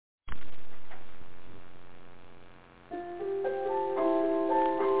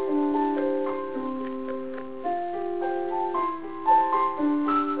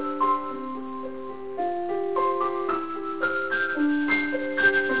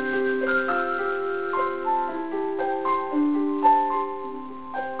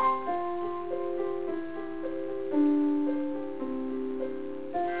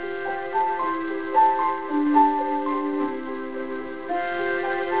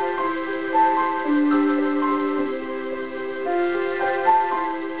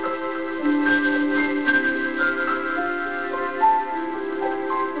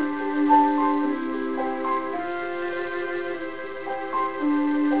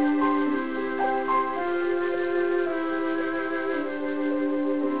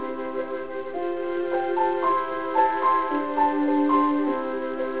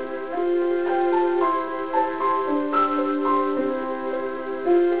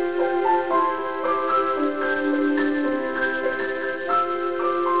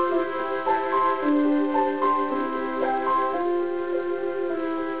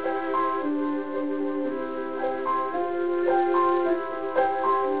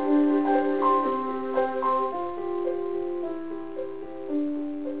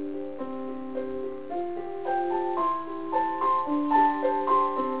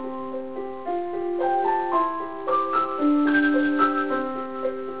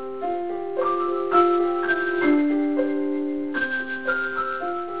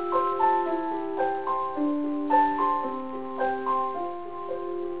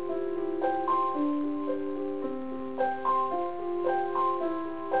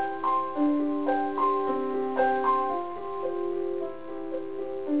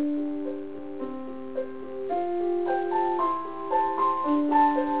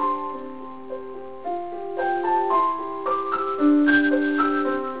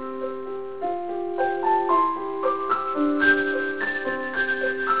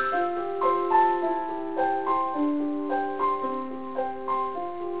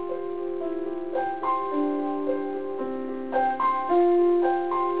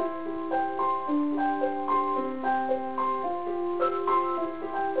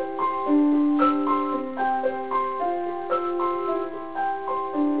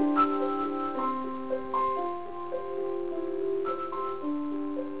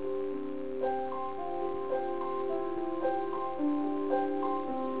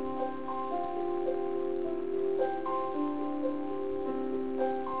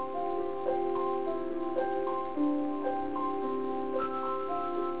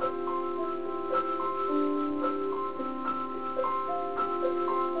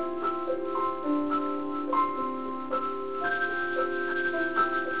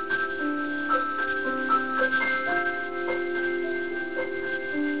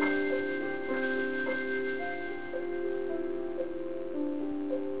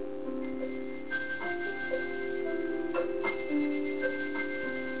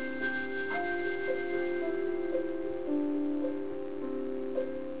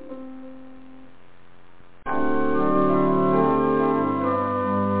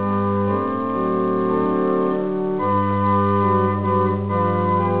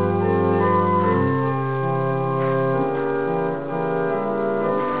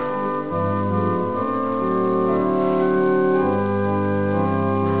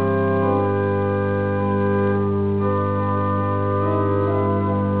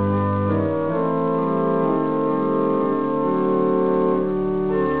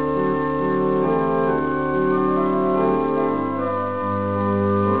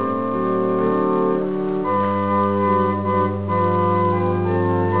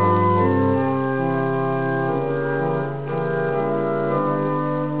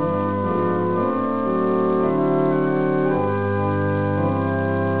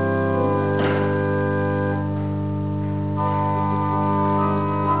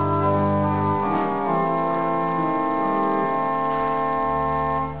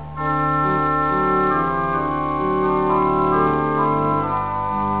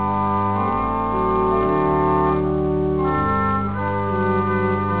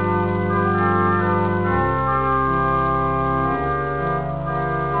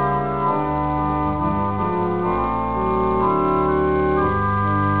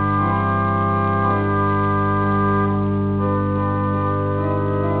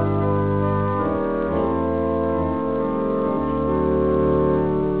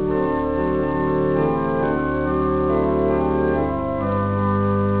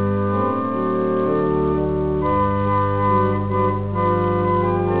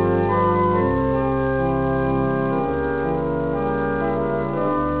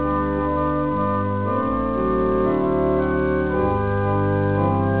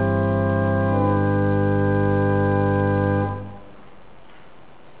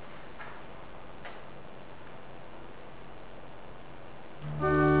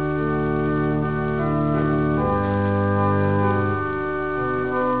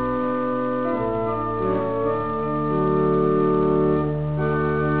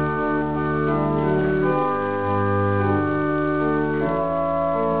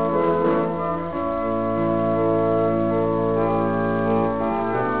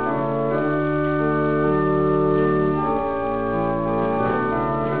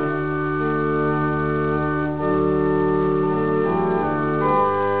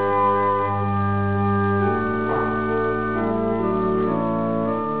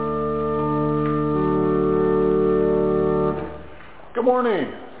Good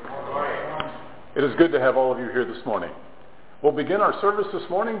morning. It is good to have all of you here this morning. We'll begin our service this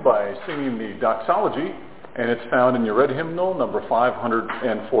morning by singing the doxology, and it's found in your red hymnal, number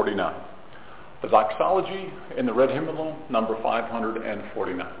 549. The doxology in the red hymnal, number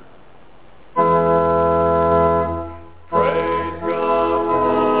 549.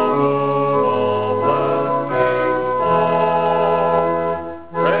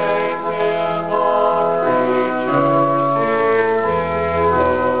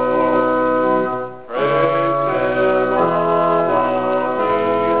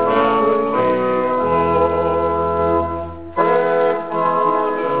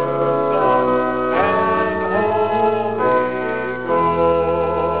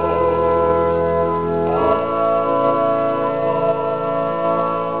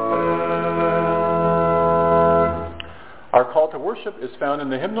 Is found in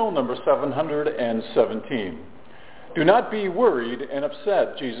the hymnal number 717. Do not be worried and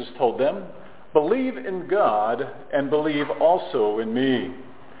upset, Jesus told them. Believe in God and believe also in me.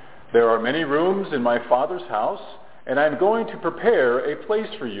 There are many rooms in my Father's house, and I am going to prepare a place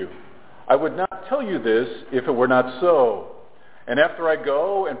for you. I would not tell you this if it were not so. And after I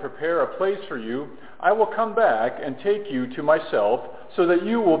go and prepare a place for you, I will come back and take you to myself so that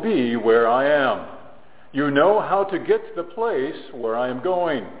you will be where I am. You know how to get to the place where I am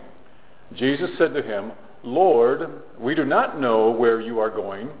going. Jesus said to him, Lord, we do not know where you are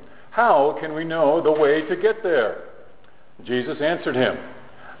going. How can we know the way to get there? Jesus answered him,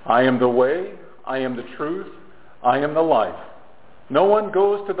 I am the way, I am the truth, I am the life. No one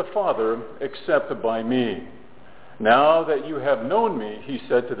goes to the Father except by me. Now that you have known me, he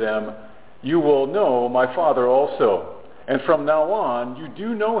said to them, you will know my Father also. And from now on, you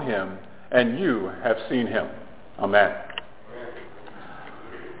do know him, and you have seen him. Amen.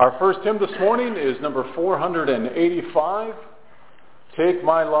 Our first hymn this morning is number 485, Take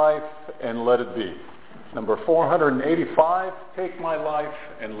My Life and Let It Be. Number 485, Take My Life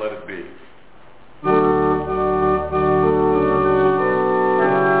and Let It Be.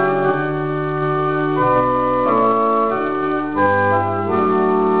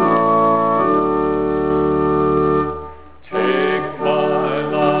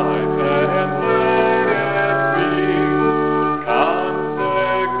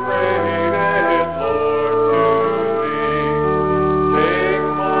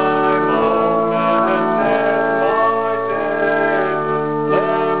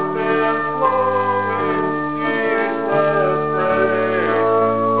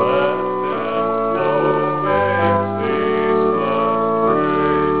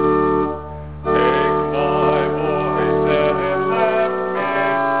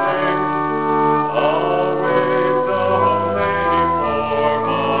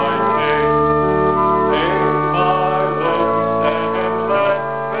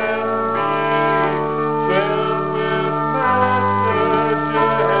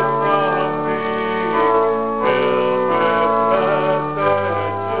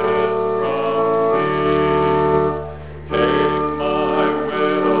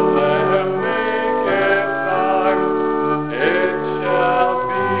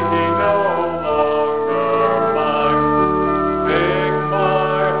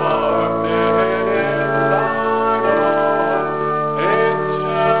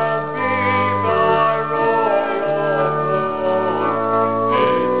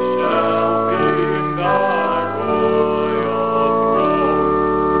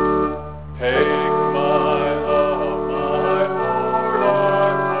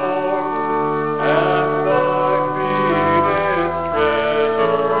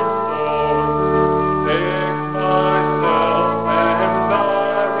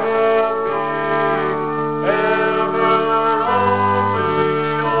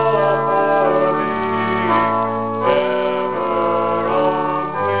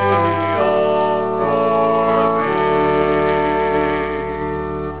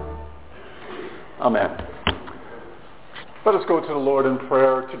 Let us go to the Lord in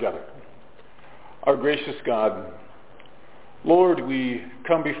prayer together. Our gracious God, Lord, we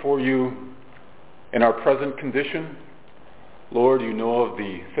come before you in our present condition. Lord, you know of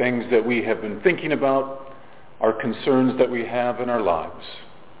the things that we have been thinking about, our concerns that we have in our lives.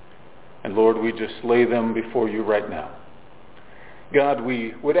 And Lord, we just lay them before you right now. God,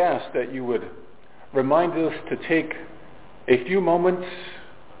 we would ask that you would remind us to take a few moments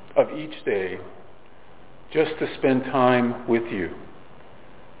of each day just to spend time with you,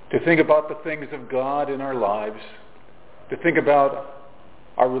 to think about the things of God in our lives, to think about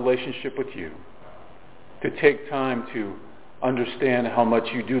our relationship with you, to take time to understand how much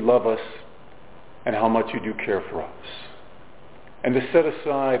you do love us and how much you do care for us. and to set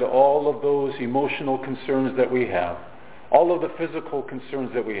aside all of those emotional concerns that we have, all of the physical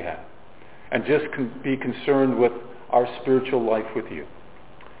concerns that we have, and just be concerned with our spiritual life with you.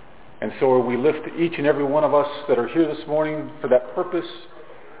 And so we lift each and every one of us that are here this morning for that purpose.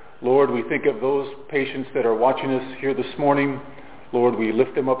 Lord, we think of those patients that are watching us here this morning. Lord, we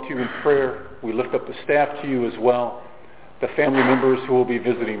lift them up to you in prayer. We lift up the staff to you as well, the family members who will be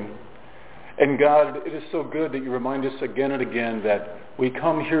visiting. And God, it is so good that you remind us again and again that we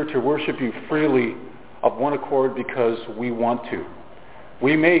come here to worship you freely of one accord because we want to.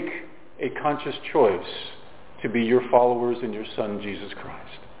 We make a conscious choice to be your followers in your Son, Jesus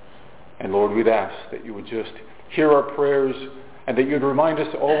Christ. And Lord, we'd ask that you would just hear our prayers and that you'd remind us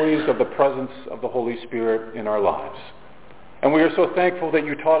always of the presence of the Holy Spirit in our lives. And we are so thankful that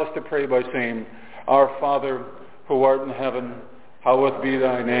you taught us to pray by saying, Our Father, who art in heaven, hallowed be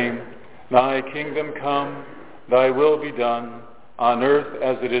thy name. Thy kingdom come, thy will be done, on earth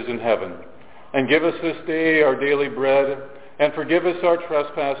as it is in heaven. And give us this day our daily bread, and forgive us our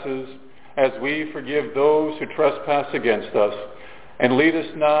trespasses, as we forgive those who trespass against us. And lead us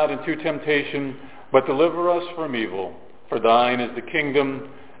not into temptation, but deliver us from evil. For thine is the kingdom,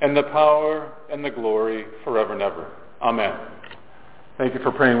 and the power, and the glory, forever and ever. Amen. Thank you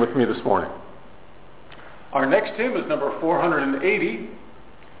for praying with me this morning. Our next hymn is number 480,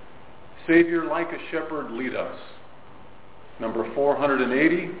 Savior like a shepherd lead us. Number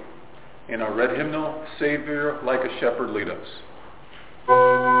 480 in our red hymnal, Savior like a shepherd lead us.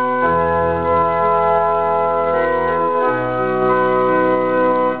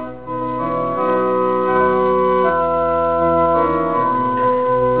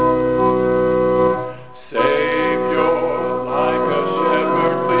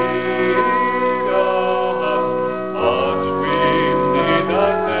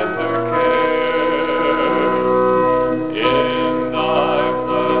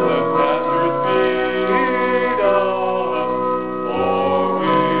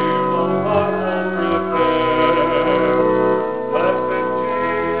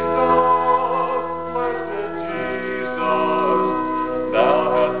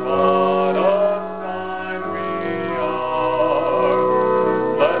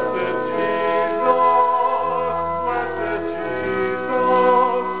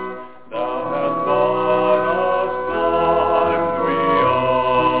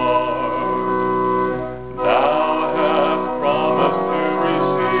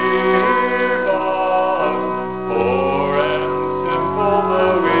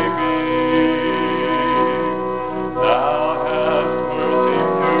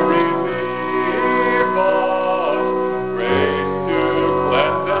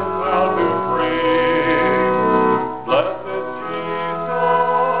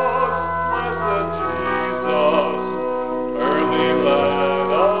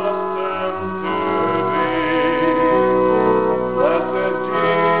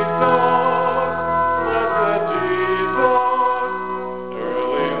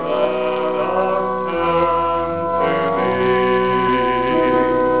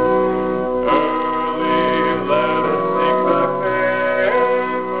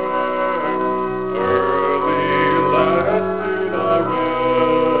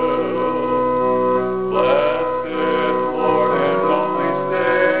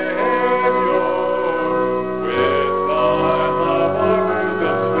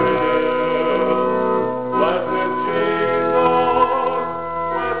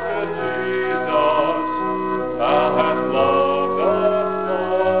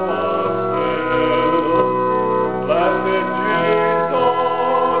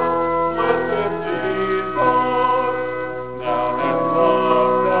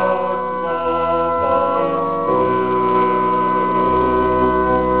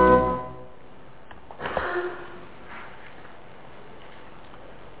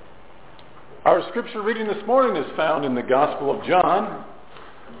 Our scripture reading this morning is found in the Gospel of John,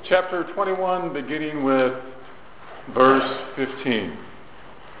 chapter 21, beginning with verse 15.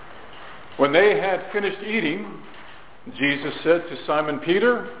 When they had finished eating, Jesus said to Simon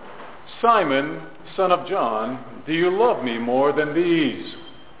Peter, "Simon, son of John, do you love me more than these?"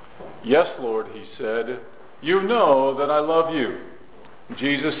 "Yes, Lord," he said, "you know that I love you."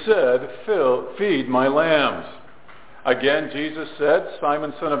 Jesus said, "Feed my lambs." Again Jesus said,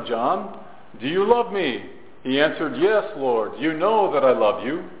 "Simon, son of John, do you love me?" He answered, "Yes, Lord, you know that I love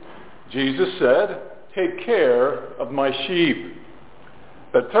you." Jesus said, "Take care of my sheep."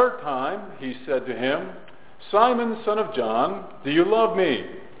 The third time he said to him, "Simon, son of John, do you love me?"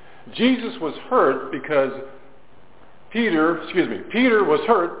 Peter was hurt because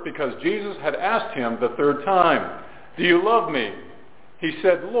Jesus had asked him the third time, "Do you love me?" He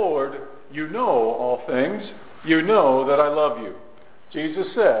said, Lord, you know all things. You know that I love you. Jesus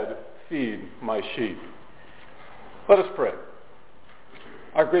said, feed my sheep. Let us pray.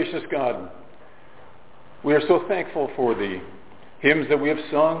 Our gracious God, we are so thankful for the hymns that we have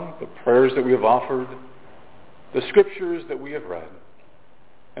sung, the prayers that we have offered, the scriptures that we have read.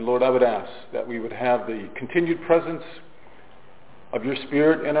 And Lord, I would ask that we would have the continued presence of your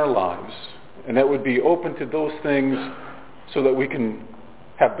Spirit in our lives, and that would be open to those things so that we can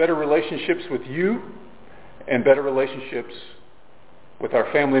have better relationships with you and better relationships with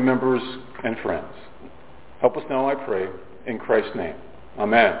our family members and friends. Help us now, I pray, in Christ's name.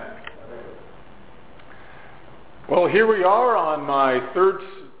 Amen. Well, here we are on my third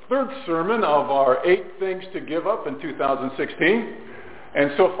sermon of our 8 things to give up in 2016.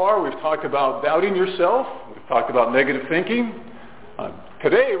 And so far we've talked about doubting yourself. We've talked about negative thinking.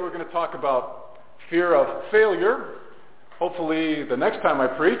 Today we're going to talk about fear of failure. Hopefully the next time I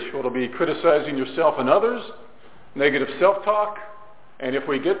preach, it'll be criticizing yourself and others, negative self-talk, and if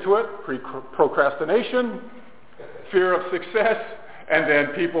we get to it, procrastination, fear of success, and then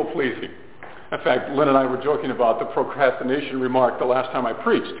people-pleasing. In fact, Lynn and I were joking about the procrastination remark the last time I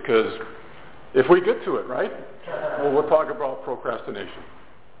preached, because if we get to it, right, we'll talk about procrastination.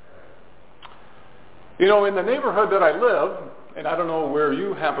 You know, in the neighborhood that I live, and I don't know where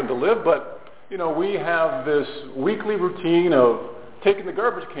you happen to live, but, you know, we have this weekly routine of taking the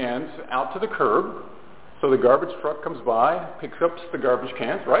garbage cans out to the curb. So the garbage truck comes by, picks up the garbage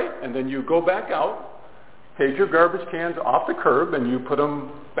cans, right? And then you go back out, take your garbage cans off the curb, and you put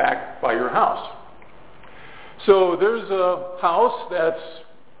them back by your house. So there's a house that's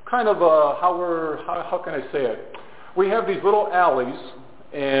kind of how can I say it? We have these little alleys,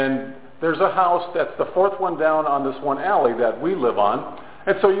 and there's a house that's the 4th one down on this one alley that we live on.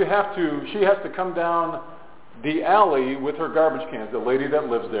 And so she has to come down the alley with her garbage cans, the lady that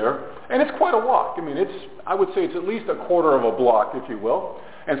lives there. And it's quite a walk. I mean, I would say it's at least a quarter of a block, if you will.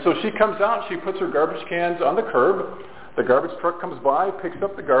 And so she comes out, she puts her garbage cans on the curb. The garbage truck comes by, picks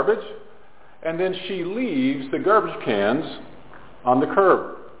up the garbage, and then she leaves the garbage cans on the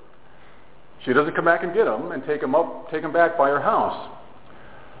curb. She doesn't come back and get them and take them back by her house.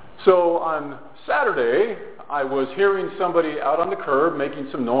 So on Saturday, I was hearing somebody out on the curb making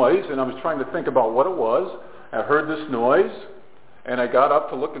some noise, and I was trying to think about what it was. I heard this noise, and I got up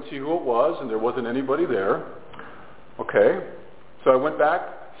to look and see who it was, and there wasn't anybody there. Okay. So I went back,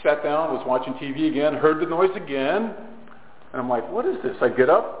 sat down, was watching TV again, heard the noise again, and I'm like, what is this? I get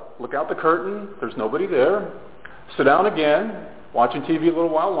up, look out the curtain, there's nobody there. Sit down again, watching TV a little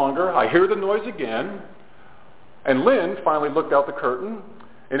while longer. I hear the noise again, and Lynn finally looked out the curtain,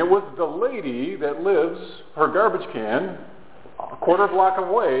 and it was the lady that lives her garbage can a quarter block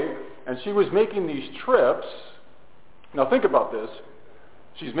away, and she was making these trips. Now think about this.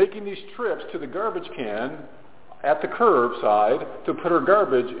 She's making these trips to the garbage can at the curbside to put her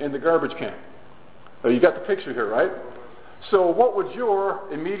garbage in the garbage can. So you got the picture here, right? So what would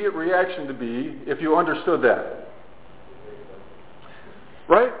your immediate reaction to be if you understood that?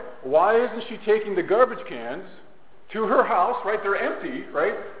 Right? Why isn't she taking the garbage cans to her house, right? They're empty,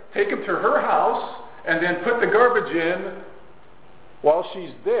 right? Take them to her house and then put the garbage in while she's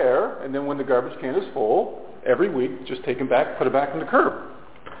there, and then when the garbage can is full, every week, just take them back, put it back on the curb.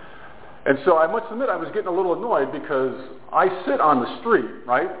 And so I must admit I was getting a little annoyed because I sit on the street,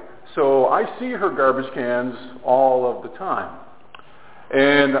 right? So I see her garbage cans all of the time.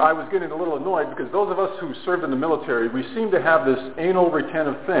 And I was getting a little annoyed because those of us who served in the military, we seem to have this anal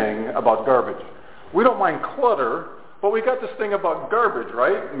retentive thing about garbage. We don't mind clutter, but we got this thing about garbage,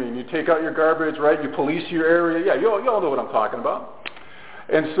 right? I mean, you take out your garbage, right? You police your area. Yeah, you all know what I'm talking about.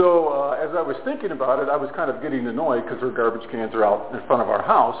 And so as I was thinking about it, I was kind of getting annoyed because her garbage cans are out in front of our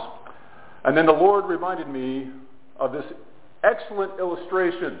house. And then the Lord reminded me of this excellent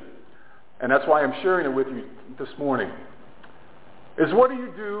illustration, and that's why I'm sharing it with you this morning, is what do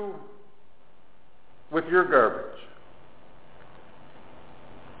you do with your garbage?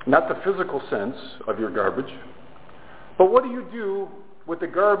 Not the physical sense of your garbage, but what do you do with the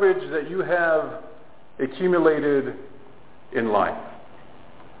garbage that you have accumulated in life?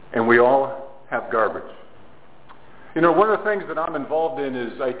 And we all have garbage. You know, one of the things that I'm involved in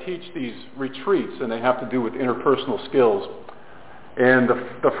is I teach these retreats, and they have to do with interpersonal skills. And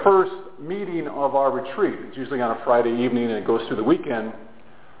the first meeting of our retreat, it's usually on a Friday evening and it goes through the weekend.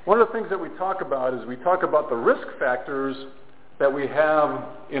 One of the things that we talk about is we talk about the risk factors that we have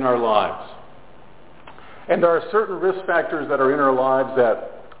in our lives. And there are certain risk factors that are in our lives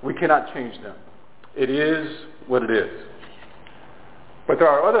that we cannot change them. It is what it is. But there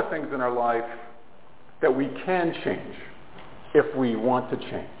are other things in our life that we can change. if we want to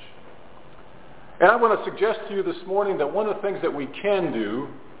change. And I want to suggest to you this morning that one of the things that we can do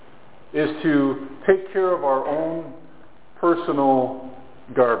is to take care of our own personal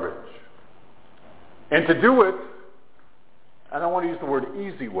garbage. And to do it, I don't want to use the word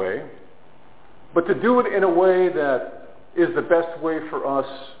easy way, but to do it in a way that is the best way for us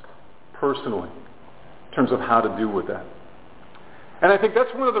personally, in terms of how to deal with that. And I think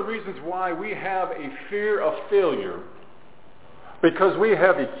that's one of the reasons why we have a fear of failure, because we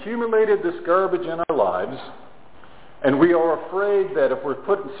have accumulated this garbage in our lives, and we are afraid that if we're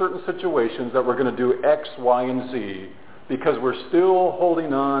put in certain situations that we're going to do X, Y, and Z, because we're still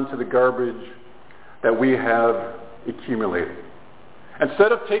holding on to the garbage that we have accumulated.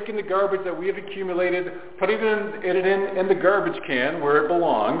 Instead of taking the garbage that we have accumulated, putting it in the garbage can where it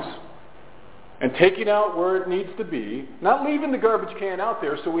belongs, and taking out where it needs to be, not leaving the garbage can out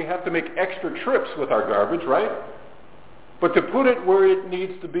there so we have to make extra trips with our garbage, right? But to put it where it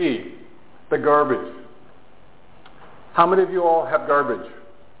needs to be, the garbage. How many of you all have garbage?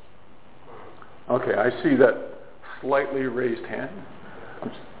 Okay, I see that slightly raised hand.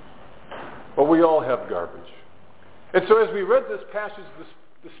 But we all have garbage. And so as we read this passage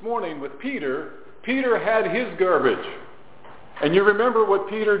this morning with Peter, Peter had his garbage. And you remember what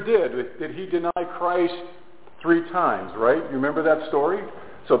Peter did. Did he deny Christ 3 times, right? You remember that story?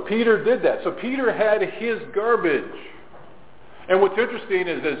 So Peter did that. So Peter had his garbage. And what's interesting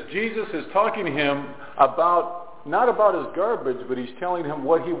is as Jesus is talking to him about, not about his garbage, but he's telling him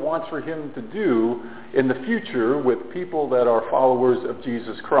what he wants for him to do in the future with people that are followers of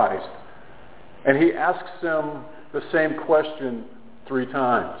Jesus Christ. And he asks them the same question 3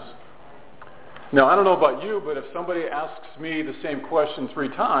 times. Now, I don't know about you, but if somebody asks me the same question 3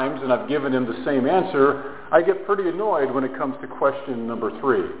 times and I've given him the same answer, I get pretty annoyed when it comes to question number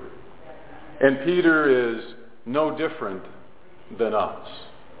 3. And Peter is no different than us.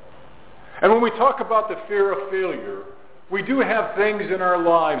 And when we talk about the fear of failure, we do have things in our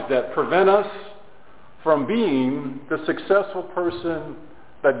lives that prevent us from being the successful person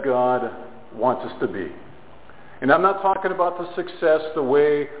that God wants us to be. And I'm not talking about the success the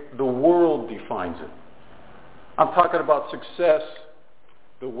way the world defines it. I'm talking about success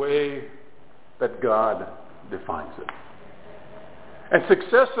the way that God defines it. And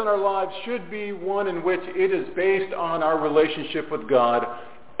success in our lives should be one in which it is based on our relationship with God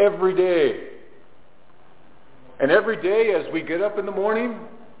every day. And every day as we get up in the morning,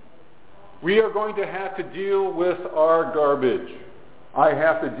 we are going to have to deal with our garbage. I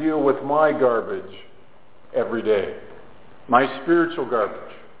have to deal with my garbage every day. My spiritual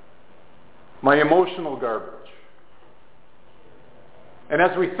garbage. My emotional garbage. And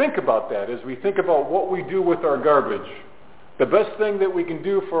as we think about that, as we think about what we do with our garbage, the best thing that we can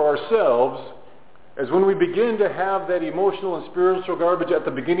do for ourselves is when we begin to have that emotional and spiritual garbage at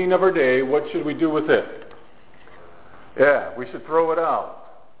the beginning of our day, what should we do with it? Yeah, we should throw it out.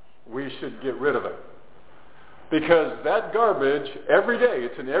 We should get rid of it. Because that garbage, every day,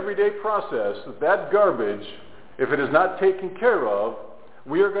 it's an everyday process, that garbage, if it is not taken care of,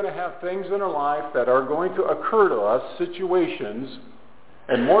 we are going to have things in our life that are going to occur to us, situations,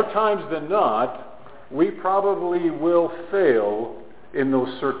 and more times than not, we probably will fail in those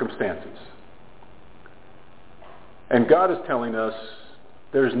circumstances. And God is telling us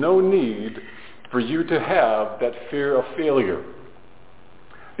there's no need for you to have that fear of failure.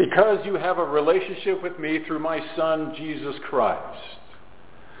 Because you have a relationship with me through my Son, Jesus Christ.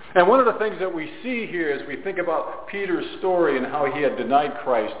 And one of the things that we see here as we think about Peter's story and how he had denied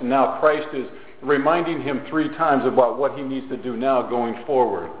Christ, and now Christ is reminding him 3 times about what he needs to do now going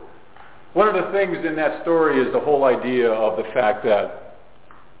forward. One of the things in that story is the whole idea of the fact that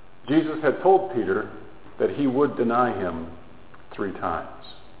Jesus had told Peter that he would deny him 3 times.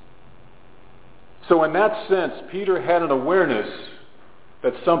 So in that sense, Peter had an awareness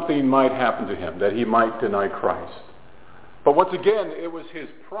that something might happen to him, that he might deny Christ. But once again, it was his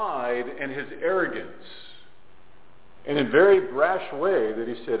pride and his arrogance, in a very brash way, that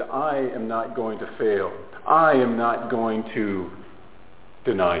he said, I am not going to fail. I am not going to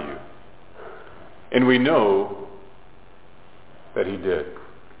deny you. And we know that he did.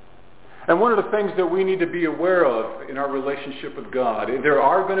 And one of the things that we need to be aware of in our relationship with God, there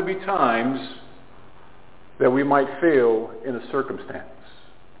are going to be times that we might fail in a circumstance.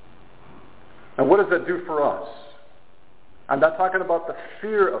 And what does that do for us? I'm not talking about the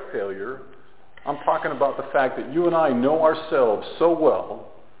fear of failure. I'm talking about the fact that you and I know ourselves so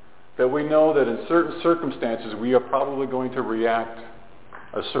well that we know that in certain circumstances we are probably going to react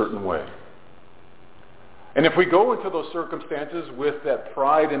a certain way. And if we go into those circumstances with that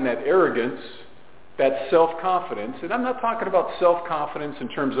pride and that arrogance, that self-confidence, and I'm not talking about self-confidence in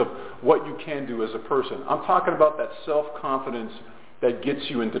terms of what you can do as a person. I'm talking about that self-confidence that gets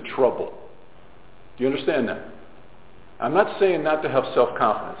you into trouble. Do you understand that? I'm not saying not to have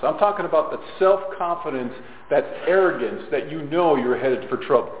self-confidence. I'm talking about that self-confidence, that arrogance, that you know you're headed for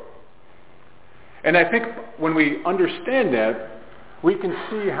trouble. And I think when we understand that, we can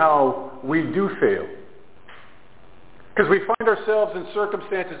see how we do fail. Because we find ourselves in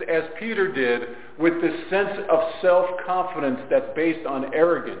circumstances, as Peter did, with this sense of self-confidence that's based on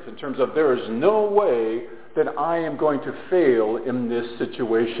arrogance, in terms of there is no way that I am going to fail in this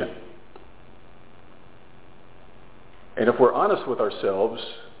situation. And if we're honest with ourselves,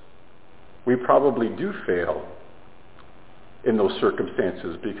 we probably do fail in those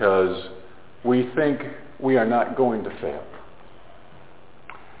circumstances because we think we are not going to fail.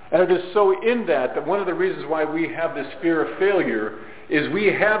 And it is so in that one of the reasons why we have this fear of failure is we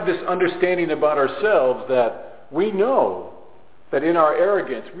have this understanding about ourselves that we know that in our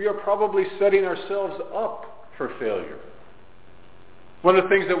arrogance we are probably setting ourselves up for failure. One of the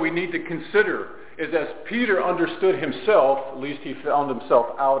things that we need to consider is, as Peter understood himself, at least he found himself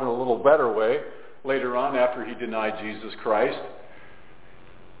out in a little better way later on after he denied Jesus Christ,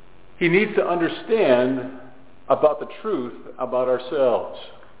 he needs to understand about the truth about ourselves.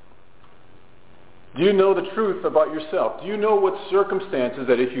 Do you know the truth about yourself? Do you know what circumstances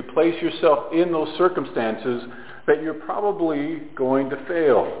that if you place yourself in those circumstances that you're probably going to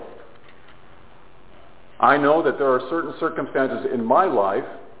fail? I know that there are certain circumstances in my life,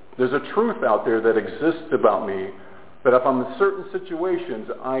 there's a truth out there that exists about me, that if I'm in certain situations,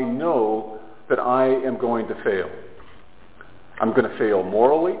 I know that I am going to fail. I'm going to fail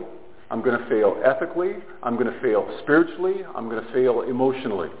morally. I'm going to fail ethically. I'm going to fail spiritually. I'm going to fail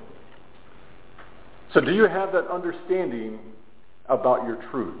emotionally. So do you have that understanding about your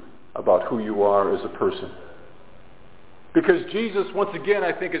truth, about who you are as a person? Because Jesus, once again,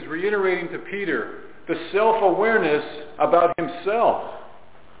 I think is reiterating to Peter the self-awareness about himself,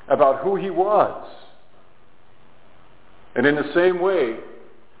 about who he was. And in the same way,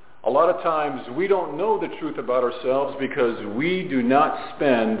 a lot of times we don't know the truth about ourselves because we do not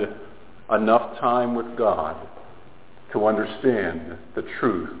spend enough time with God to understand the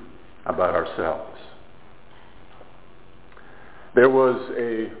truth about ourselves. There was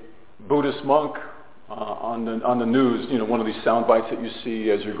a Buddhist monk on the news, one of these sound bites that you see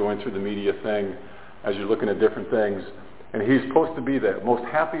as you're going through the media thing, as you're looking at different things. And he's supposed to be the most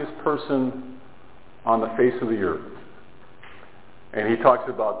happiest person on the face of the earth. And he talks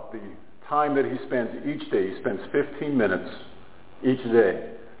about the time that he spends each day. He spends 15 minutes each day.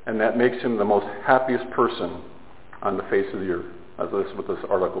 And that makes him the most happiest person on the face of the earth. That's what this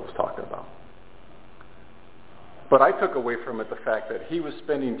article was talking about. But I took away from it the fact that he was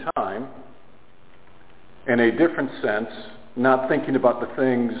spending time in a different sense, not thinking about the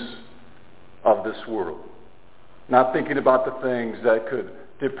things of this world. Not thinking about the things that could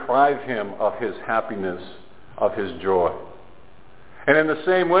deprive him of his happiness, of his joy. And in the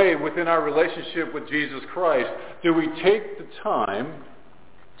same way, within our relationship with Jesus Christ, do we take the time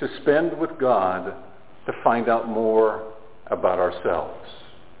to spend with God to find out more about ourselves?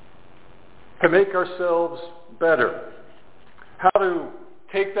 To make ourselves better. How to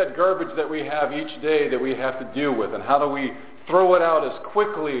take that garbage that we have each day that we have to deal with, and how do we throw it out as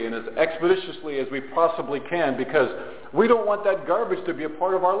quickly and as expeditiously as we possibly can, because we don't want that garbage to be a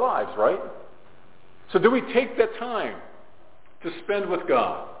part of our lives, right? So do we take that time to spend with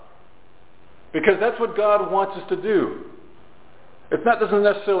God? Because that's what God wants us to do. It doesn't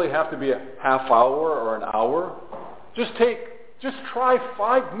necessarily have to be a half hour or an hour. Just try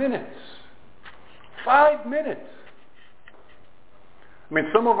 5 minutes. 5 minutes. I mean,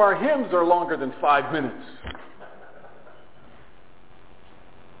 some of our hymns are longer than 5 minutes.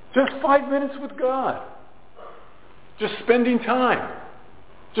 Just 5 minutes with God. Just spending time.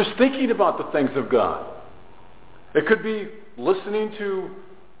 Just thinking about the things of God. It could be listening to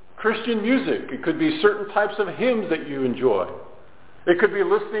Christian music. It could be certain types of hymns that you enjoy. It could be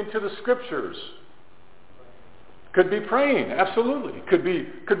listening to the scriptures. Could be praying, absolutely. Could be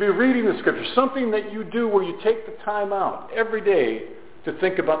reading the scriptures. Something that you do where you take the time out every day to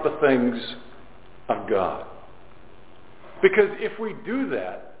think about the things of God. Because if we do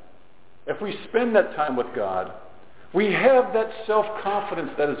that, if we spend that time with God, we have that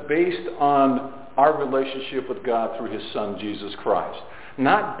self-confidence that is based on our relationship with God through his Son, Jesus Christ.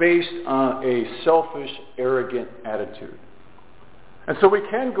 Not based on a selfish, arrogant attitude. And so we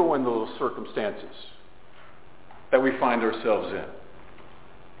can go into those circumstances that we find ourselves in.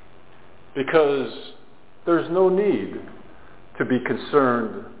 Because there's no need to be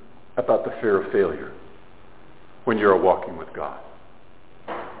concerned about the fear of failure when you're walking with God,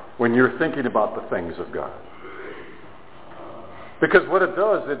 when you're thinking about the things of God. Because what it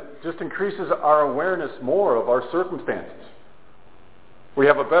does, it just increases our awareness more of our circumstances. We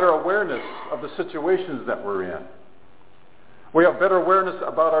have a better awareness of the situations that we're in. We have better awareness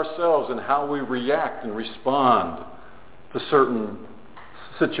about ourselves and how we react and respond to certain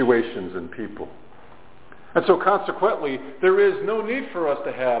situations and people. And so consequently, there is no need for us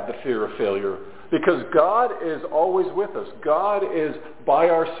to have the fear of failure because God is always with us. God is by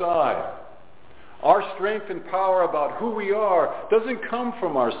our side. Our strength and power about who we are doesn't come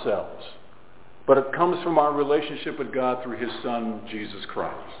from ourselves, but it comes from our relationship with God through his Son, Jesus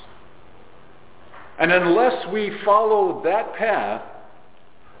Christ. And unless we follow that path,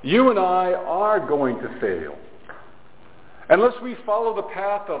 you and I are going to fail. Unless we follow the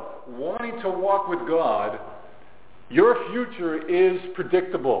path of wanting to walk with God, your future is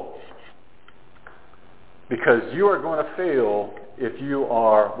predictable. Because you are going to fail if you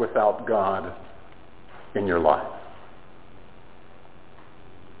are without God in your life.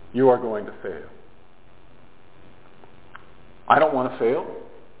 You are going to fail. I don't want to fail.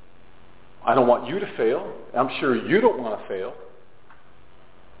 I don't want you to fail. I'm sure you don't want to fail.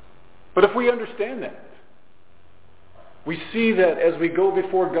 But if we understand that, we see that as we go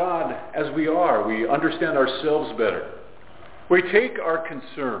before God as we are, we understand ourselves better. We take our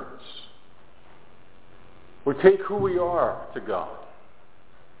concerns. We take who we are to God.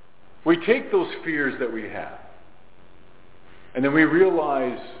 We take those fears that we have. And then we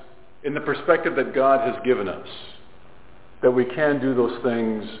realize in the perspective that God has given us that we can do those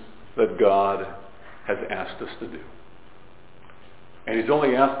things that God has asked us to do. And he's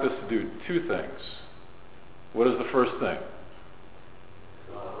only asked us to do two things. What is the first thing?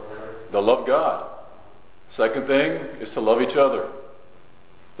 To love God. Second thing is to love each other.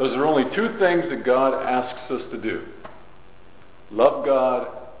 Those are only two things that God asks us to do. Love God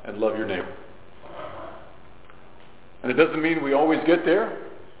and love your neighbor. And it doesn't mean we always get there,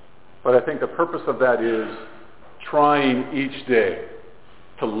 but I think the purpose of that is trying each day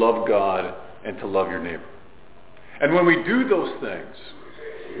to love God and to love your neighbor. And when we do those things,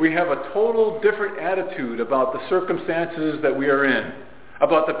 we have a total different attitude about the circumstances that we are in,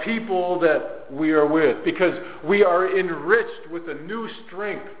 about the people that we are with, because we are enriched with a new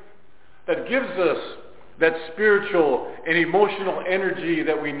strength that gives us that spiritual and emotional energy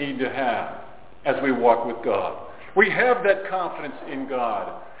that we need to have as we walk with God. We have that confidence in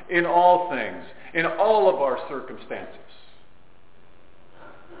God, in all things, in all of our circumstances.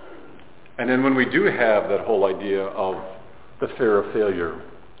 And then when we do have that whole idea of the fear of failure,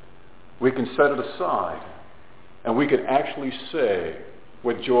 we can set it aside and we can actually say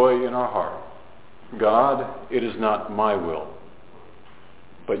with joy in our heart, God, it is not my will,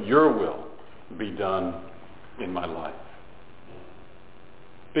 but your will be done in my life.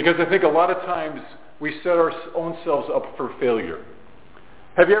 Because I think a lot of times we set our own selves up for failure.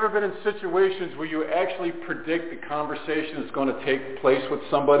 Have you ever been in situations where you actually predict the conversation that's going to take place with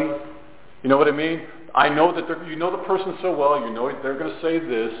somebody? You know what I mean? I know that you know the person so well. You know they're going to say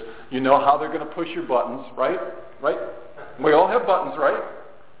this. You know how they're going to push your buttons, right? Right? We all have buttons, right?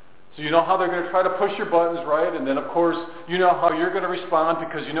 So you know how they're going to try to push your buttons, right? And then, of course, you know how you're going to respond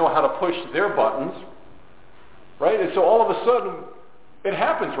because you know how to push their buttons, right? And so all of a sudden, it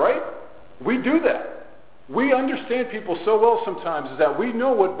happens, right? We do that. We understand people so well sometimes is that we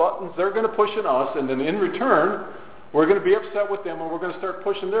know what buttons they're going to push in us, and then in return, we're going to be upset with them and we're going to start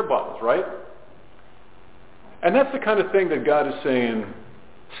pushing their buttons, right? And that's the kind of thing that God is saying,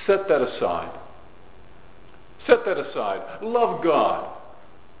 set that aside. Set that aside. Love God.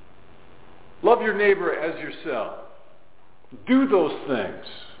 Love your neighbor as yourself. Do those things.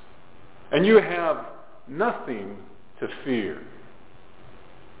 And you have nothing to fear.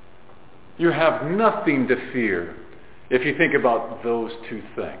 You have nothing to fear if you think about those two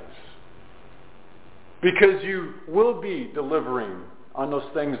things. Because you will be delivering on those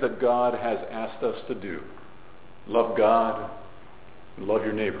things that God has asked us to do. Love God and love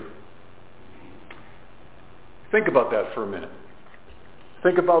your neighbor. Think about that for a minute.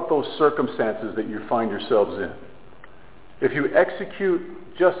 Think about those circumstances that you find yourselves in. If you execute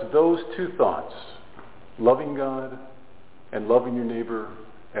just those two thoughts, loving God and loving your neighbor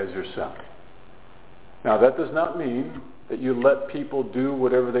as yourself. Now that does not mean that you let people do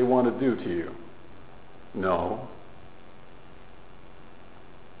whatever they want to do to you. No.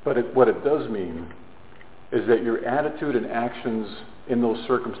 But what it does mean is that your attitude and actions in those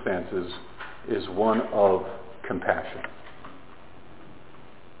circumstances is one of compassion.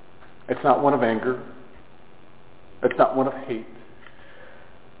 It's not one of anger. It's not one of hate.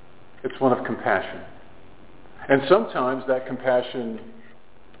 It's one of compassion. And sometimes that compassion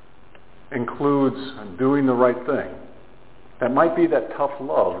includes doing the right thing. That might be that tough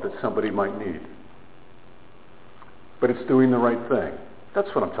love that somebody might need. But it's doing the right thing. That's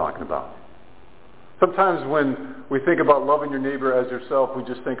what I'm talking about. Sometimes when we think about loving your neighbor as yourself, we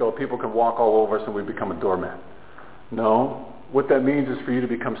just think, oh, people can walk all over us and we become a doormat. No. What that means is for you to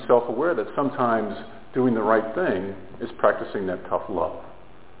become self-aware that sometimes doing the right thing is practicing that tough love.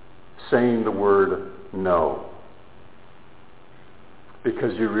 Saying the word no.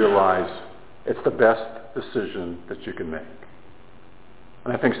 Because you realize it's the best decision that you can make.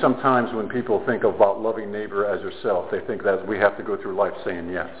 And I think sometimes when people think about loving neighbor as yourself, they think that we have to go through life saying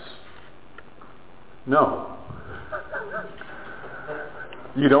yes. No.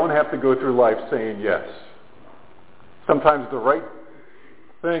 You don't have to go through life saying yes. Sometimes the right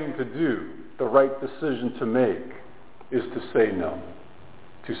thing to do, the right decision to make, is to say no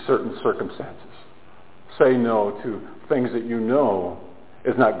to certain circumstances. Say no to things that you know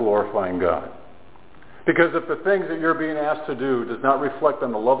is not glorifying God. Because if the things that you're being asked to do does not reflect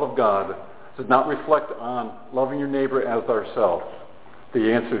on the love of God, does not reflect on loving your neighbor as ourselves,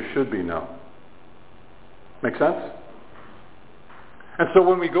 the answer should be no. Make sense? And so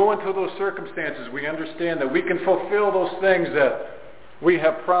when we go into those circumstances, we understand that we can fulfill those things that we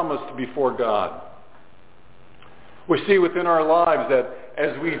have promised before God. We see within our lives that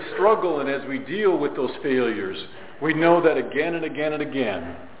as we struggle and as we deal with those failures, we know that again and again and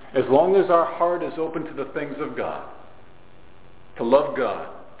again, as long as our heart is open to the things of God, to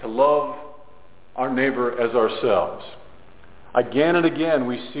love our neighbor as ourselves, again and again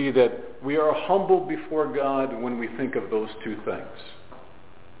we see that we are humbled before God when we think of those two things.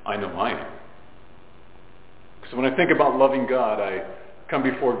 I know I am. Because when I think about loving God, I come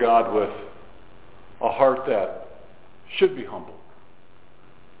before God with a heart that should be humble,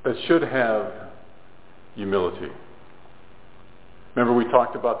 that should have humility. Remember we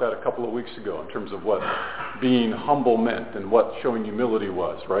talked about that a couple of weeks ago in terms of what being humble meant and what showing humility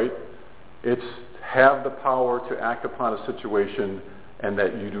was, right? It's have the power to act upon a situation and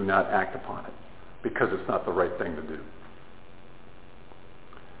that you do not act upon it because it's not the right thing to do.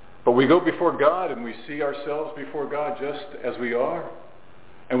 But we go before God and we see ourselves before God just as we are,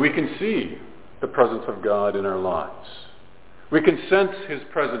 and we can see the presence of God in our lives. We can sense His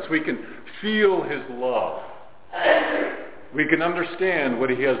presence. We can feel His love. We can understand what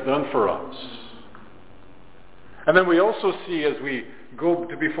He has done for us. And then we also see as we go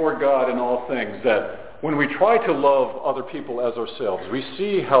before God in all things that when we try to love other people as ourselves, we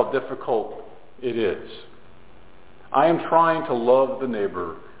see how difficult it is. I am trying to love the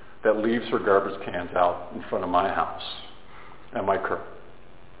neighbor that leaves her garbage cans out in front of my house and my curb.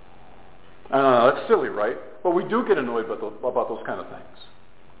 That's silly, right? But we do get annoyed about those kind of things.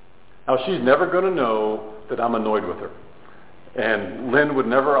 Now, she's never going to know that I'm annoyed with her. And Lynn would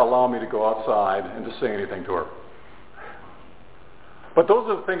never allow me to go outside and to say anything to her. But those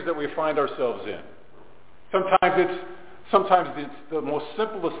are the things that we find ourselves in. Sometimes it's the most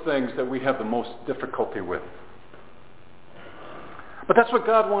simplest things that we have the most difficulty with. But that's what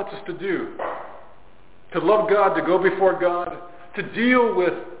God wants us to do. To love God, to go before God, to deal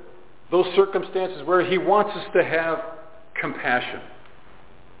with those circumstances where He wants us to have compassion.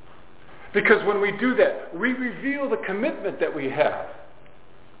 Because when we do that, we reveal the commitment that we have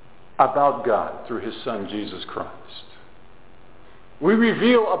about God through His Son, Jesus Christ. We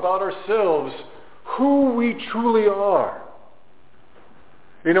reveal about ourselves who we truly are.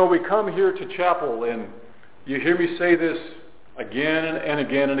 You know, we come here to chapel, and you hear me say this again and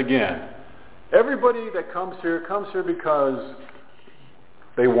again and again. Everybody that comes here because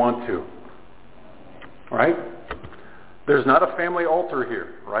they want to. Right? There's not a family altar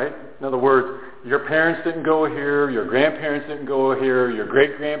here, right? In other words, your parents didn't go here, your grandparents didn't go here, your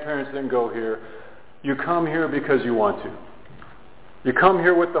great-grandparents didn't go here. You come here because you want to. You come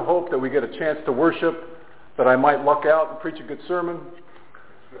here with the hope that we get a chance to worship, that I might luck out and preach a good sermon.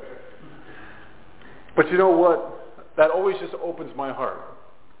 But you know what? That always just opens my heart,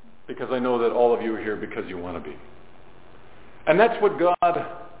 because I know that all of you are here because you want to be. And that's what God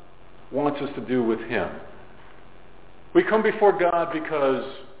wants us to do with Him. We come before God because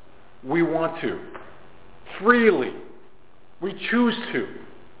we want to. Freely. We choose to.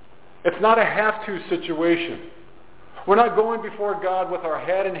 It's not a have-to situation. We're not going before God with our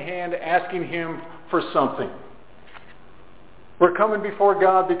hat in hand asking Him for something. We're coming before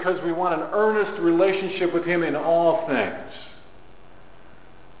God because we want an earnest relationship with Him in all things.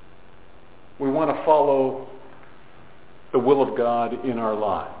 We want to follow the will of God in our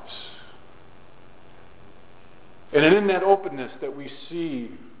lives. And in that openness that we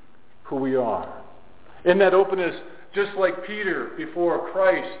see who we are. In that openness, just like Peter before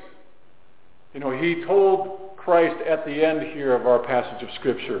Christ, he told Christ at the end here of our passage of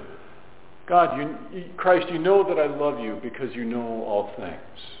Scripture, God, Christ, you know that I love you because you know all things.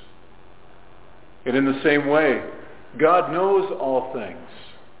 And in the same way, God knows all things.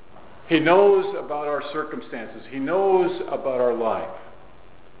 He knows about our circumstances. He knows about our life.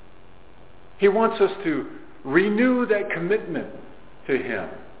 He wants us to renew that commitment to Him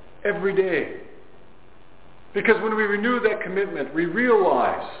every day. Because when we renew that commitment, we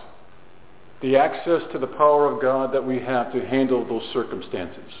realize the access to the power of God that we have to handle those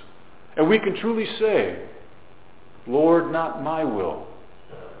circumstances. And we can truly say, Lord, not my will,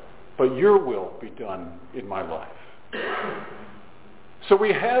 but your will be done in my life. So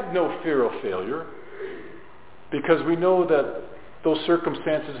we have no fear of failure because we know that those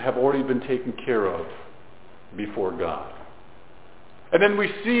circumstances have already been taken care of before God. And then we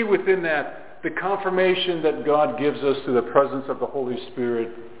see within that the confirmation that God gives us through the presence of the Holy Spirit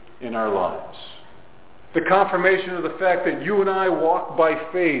in our lives. The confirmation of the fact that you and I walk by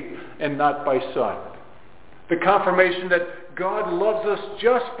faith and not by sight. The confirmation that God loves us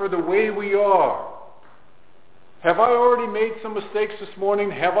just for the way we are. Have I already made some mistakes this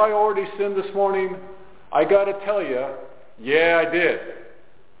morning? Have I already sinned this morning? I got to tell you, yeah, I did.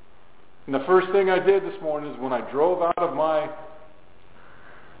 And the first thing I did this morning is when I drove out of my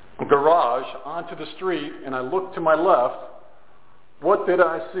garage onto the street and I looked to my left, what did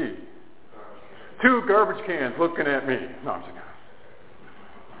I see? 2 garbage cans looking at me. No, I'm just kidding.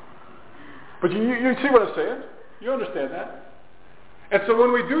 But you see what I'm saying? You understand that? And so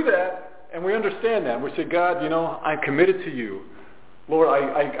when we do that, and we understand that, we say, God, I'm committed to you. Lord,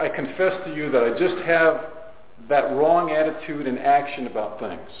 I confess to you that I just have that wrong attitude and action about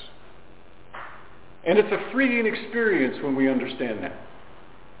things. And it's a freeing experience when we understand that.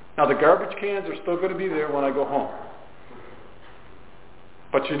 Now, the garbage cans are still going to be there when I go home.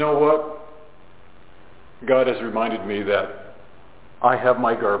 But you know what? God has reminded me that I have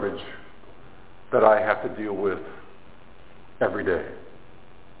my garbage that I have to deal with every day.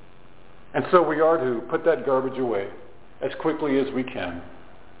 And so we are to put that garbage away as quickly as we can.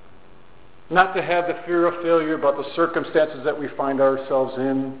 Not to have the fear of failure about the circumstances that we find ourselves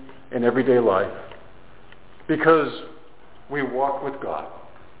in everyday life. Because we walk with God.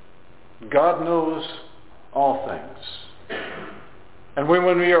 God knows all things. And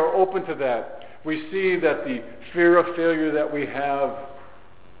when we are open to that, we see that the fear of failure that we have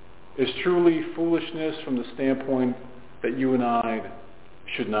is truly foolishness from the standpoint that you and I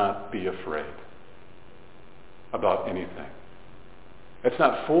should not be afraid about anything. It's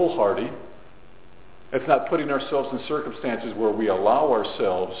not foolhardy. It's not putting ourselves in circumstances where we allow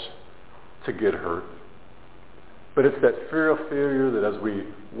ourselves to get hurt. But it's that fear of failure that as we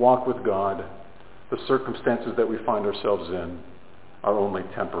walk with God, the circumstances that we find ourselves in are only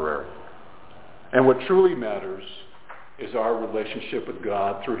temporary. And what truly matters is our relationship with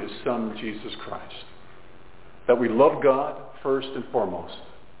God through His Son, Jesus Christ. That we love God first and foremost.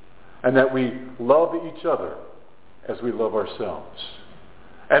 And that we love each other as we love ourselves.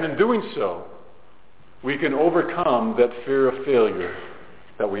 And in doing so, we can overcome that fear of failure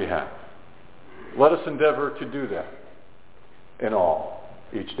that we have. Let us endeavor to do that in all,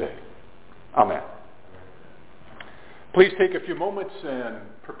 each day. Amen. Please take a few moments and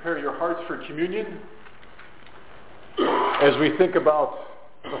prepare your hearts for communion as we think about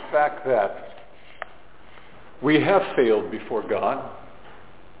the fact that we have failed before God.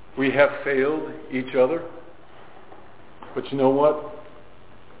 We have failed each other. But you know what?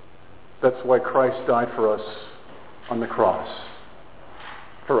 That's why Christ died for us on the cross.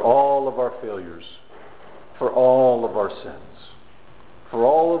 For all of our failures. For all of our sins. For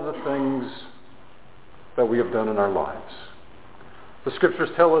all of the things that we have done in our lives. The Scriptures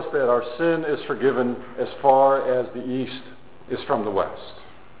tell us that our sin is forgiven as far as the east is from the west.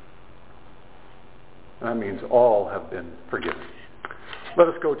 And that means all have been forgiven. Let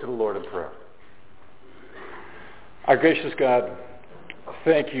us go to the Lord in prayer. Our gracious God,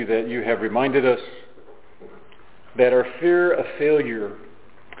 thank you that you have reminded us that our fear of failure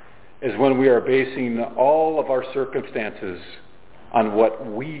is when we are basing all of our circumstances on what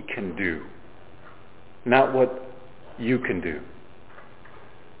we can do, not what you can do.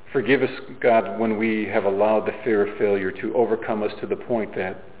 Forgive us, God, when we have allowed the fear of failure to overcome us to the point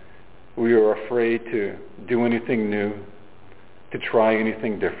that we are afraid to do anything new, to try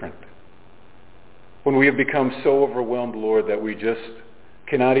anything different. When we have become so overwhelmed, Lord, that we just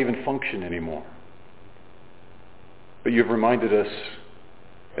cannot even function anymore. But you've reminded us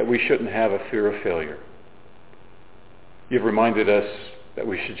that we shouldn't have a fear of failure. You've reminded us that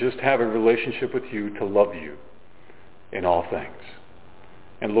we should just have a relationship with you to love you in all things.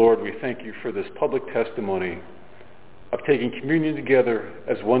 And Lord, we thank you for this public testimony of taking communion together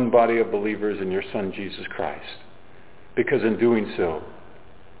as one body of believers in your Son, Jesus Christ. Because in doing so,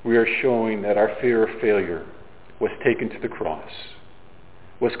 we are showing that our fear of failure was taken to the cross,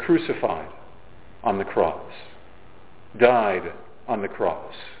 was crucified on the cross, died on the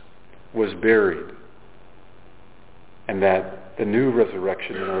cross, was buried, and that the new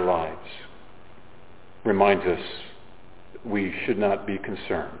resurrection in our lives reminds us we should not be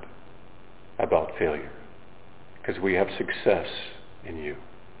concerned about failure because we have success in you.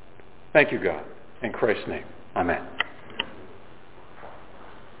 Thank you, God. In Christ's name, amen.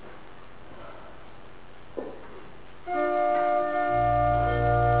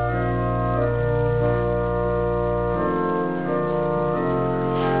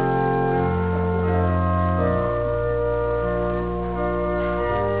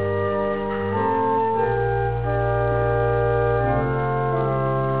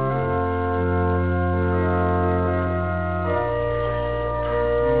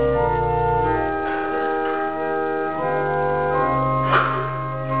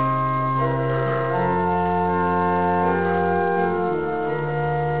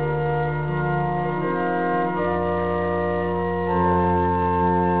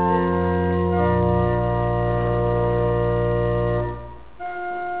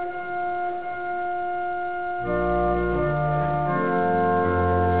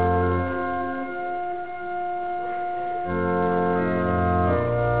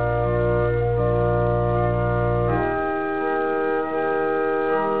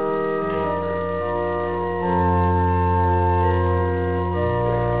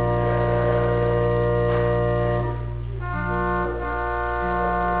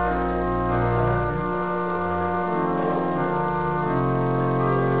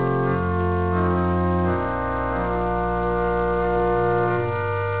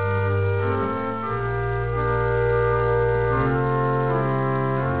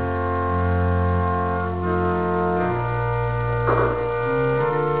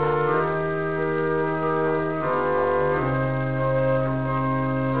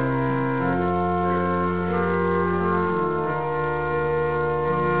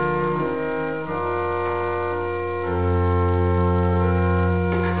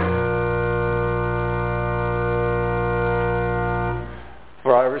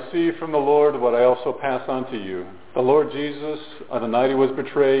 For I received from the Lord what I also pass on to you. The Lord Jesus, on the night he was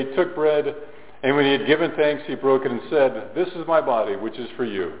betrayed, took bread, and when he had given thanks, he broke it and said, "This is my body, which is for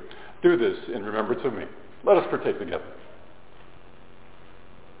you. Do this in remembrance of me." Let us partake together.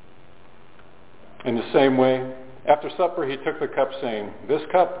 In the same way, after supper, he took the cup, saying, "This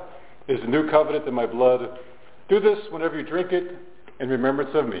cup is the new covenant in my blood. Do this whenever you drink it in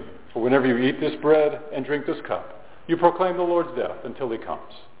remembrance of me. For whenever you eat this bread and drink this cup, you proclaim the Lord's death until he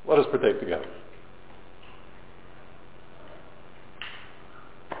comes." Let us partake together.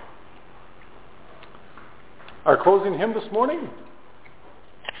 Our closing hymn this morning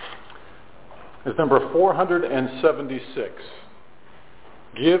is number 476.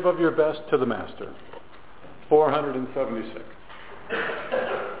 Give of your best to the Master. 476.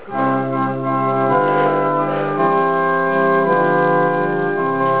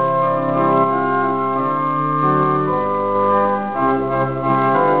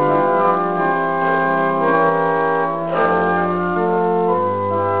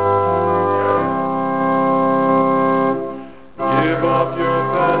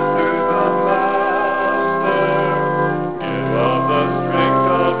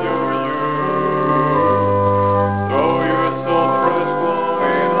 Your soul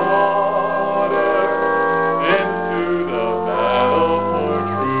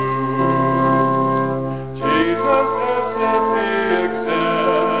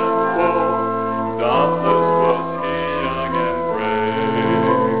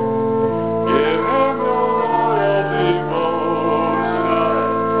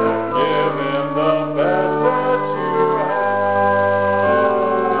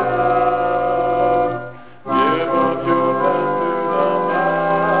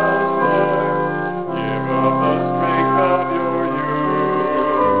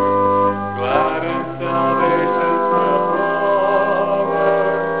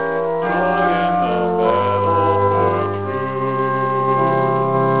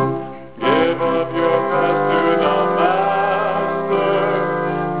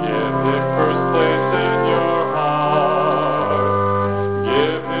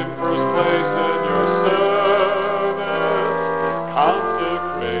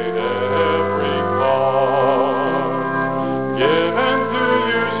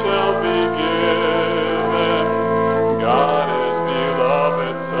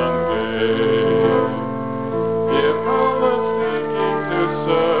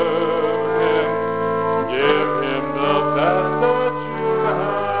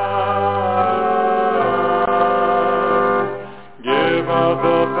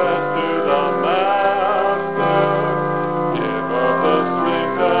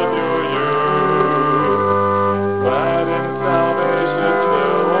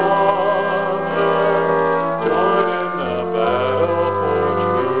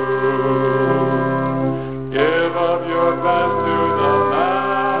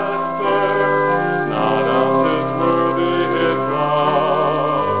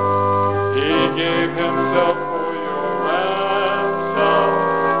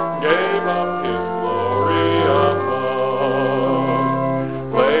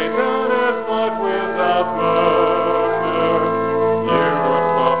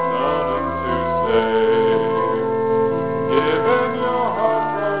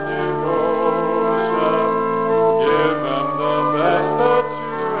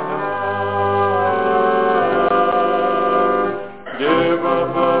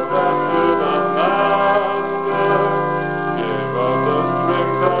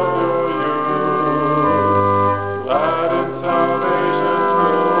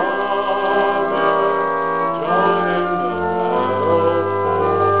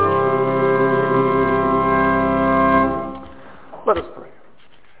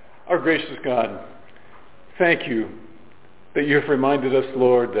Our gracious God, thank you that you've reminded us,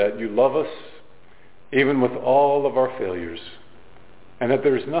 Lord, that you love us even with all of our failures, and that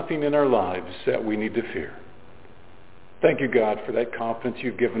there is nothing in our lives that we need to fear. Thank you, God, for that confidence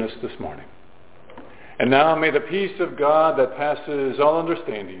you've given us this morning. And now may the peace of God that passes all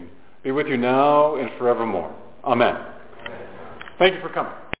understanding be with you now and forevermore. Amen. Thank you for coming.